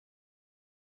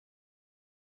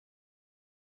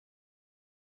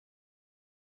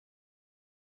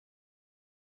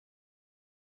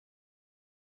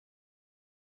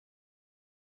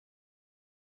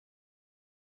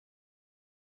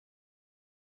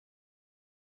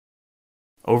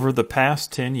Over the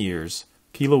past 10 years,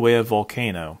 Kīlauea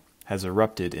volcano has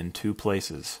erupted in two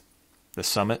places, the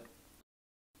summit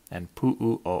and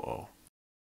Pu'u'o'o.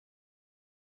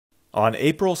 On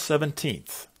April 17,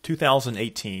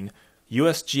 2018,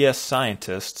 USGS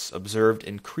scientists observed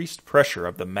increased pressure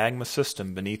of the magma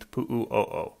system beneath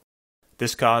Pu'u'o'o.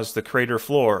 This caused the crater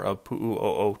floor of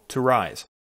Pu'u'o'o to rise.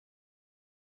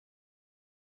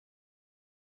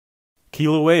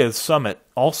 Kīlauea's summit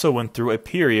also went through a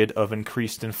period of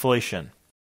increased inflation.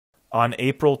 On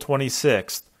April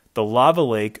 26th, the lava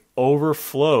lake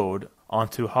overflowed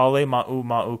onto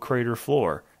Halema'uma'u crater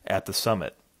floor at the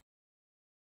summit.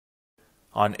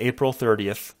 On April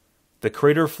 30th, the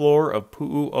crater floor of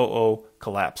Pu'u'o'o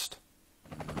collapsed.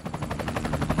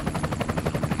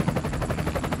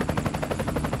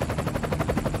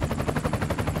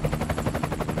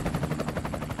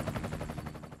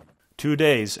 Two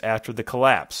days after the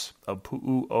collapse of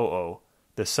Pu'u'o'o,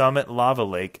 the summit lava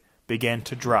lake began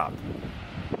to drop.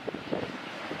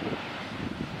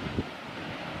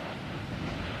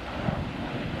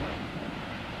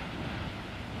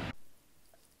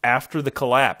 After the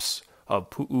collapse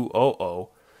of Pu'u'o'o,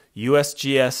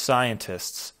 USGS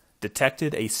scientists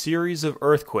detected a series of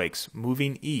earthquakes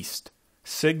moving east,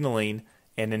 signaling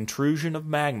an intrusion of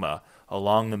magma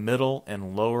along the middle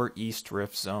and lower East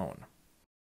Rift zone.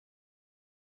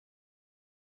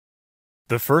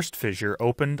 The first fissure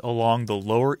opened along the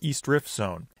lower East Rift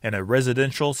zone in a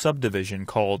residential subdivision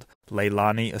called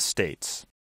Leilani Estates.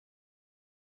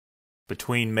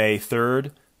 Between May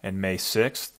 3rd and May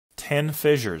 6th, 10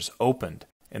 fissures opened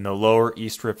in the lower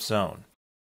East Rift zone.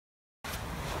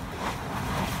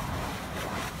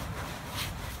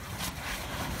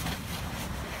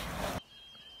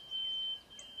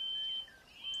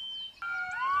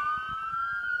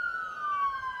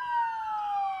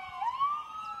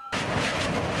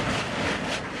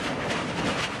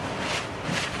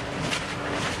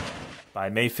 By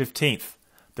May 15th,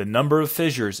 the number of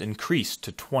fissures increased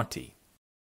to 20.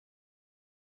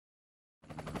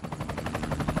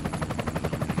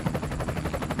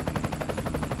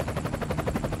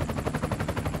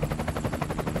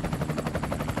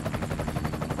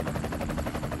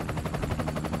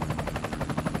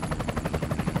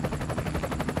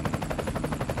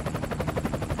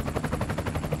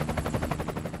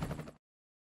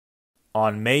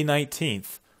 On May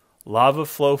 19th, lava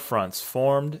flow fronts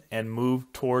formed and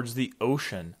moved towards the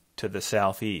ocean to the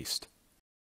southeast.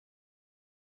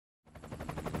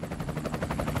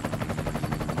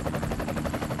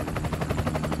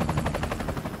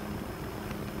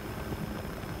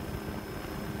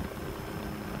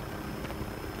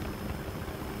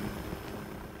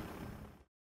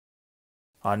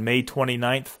 On May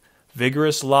 29th,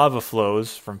 vigorous lava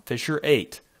flows from Fissure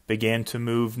 8 began to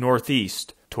move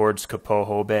northeast towards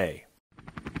Kapoho Bay.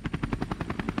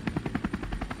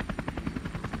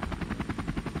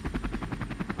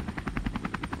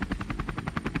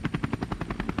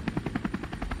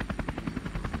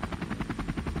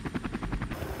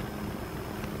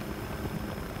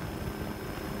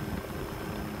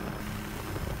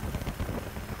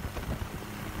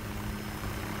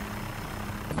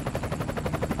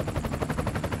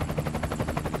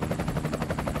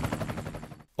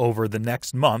 Over the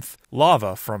next month,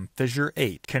 lava from Fissure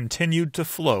 8 continued to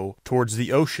flow towards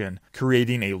the ocean,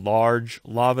 creating a large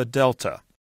lava delta.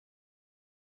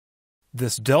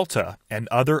 This delta and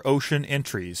other ocean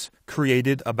entries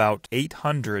created about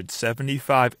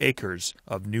 875 acres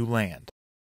of new land.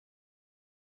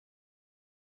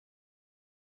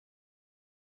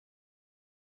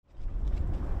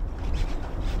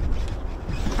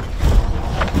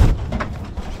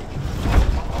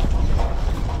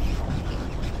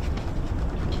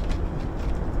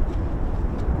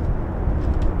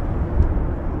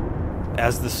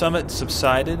 As the summit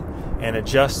subsided and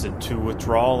adjusted to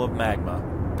withdrawal of magma,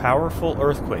 powerful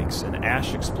earthquakes and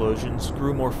ash explosions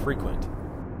grew more frequent.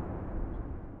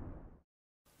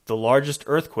 The largest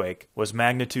earthquake was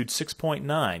magnitude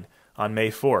 6.9 on May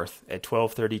 4th at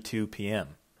 12:32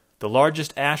 p.m. The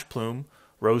largest ash plume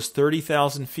rose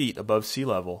 30,000 feet above sea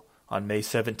level on May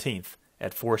 17th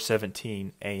at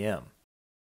 4:17 a.m.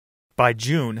 By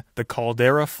June, the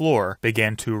caldera floor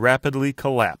began to rapidly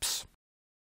collapse.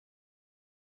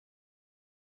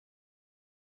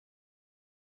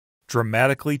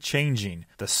 Dramatically changing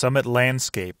the summit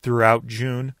landscape throughout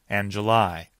June and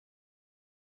July.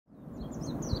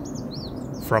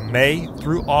 From May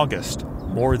through August,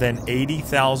 more than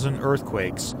 80,000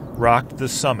 earthquakes rocked the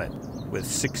summit with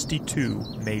 62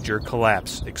 major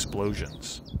collapse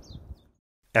explosions.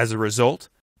 As a result,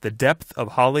 the depth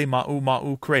of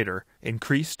Halema'uma'u crater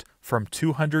increased from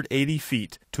 280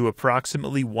 feet to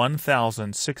approximately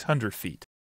 1,600 feet,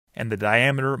 and the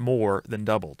diameter more than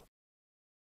doubled.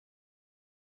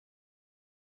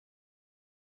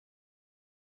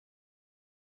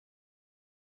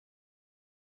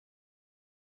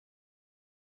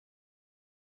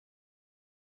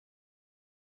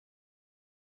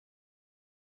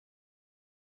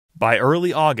 By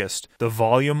early August, the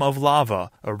volume of lava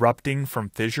erupting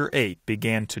from Fissure 8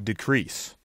 began to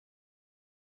decrease,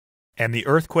 and the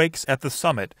earthquakes at the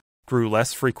summit grew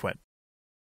less frequent.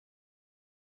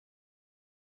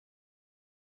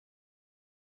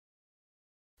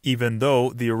 Even though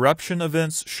the eruption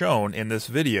events shown in this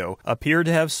video appear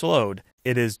to have slowed,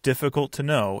 it is difficult to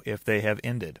know if they have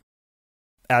ended.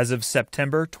 As of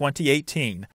September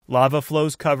 2018, lava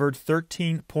flows covered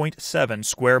 13.7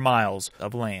 square miles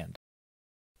of land.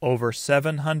 Over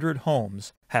 700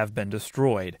 homes have been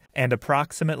destroyed, and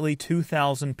approximately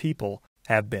 2,000 people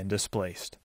have been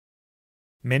displaced.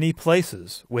 Many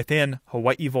places within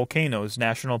Hawaii Volcanoes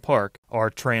National Park are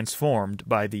transformed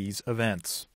by these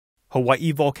events.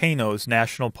 Hawaii Volcanoes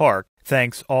National Park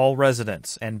thanks all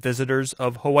residents and visitors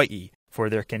of Hawaii for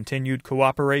their continued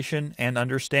cooperation and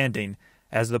understanding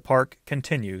as the park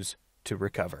continues to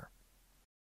recover.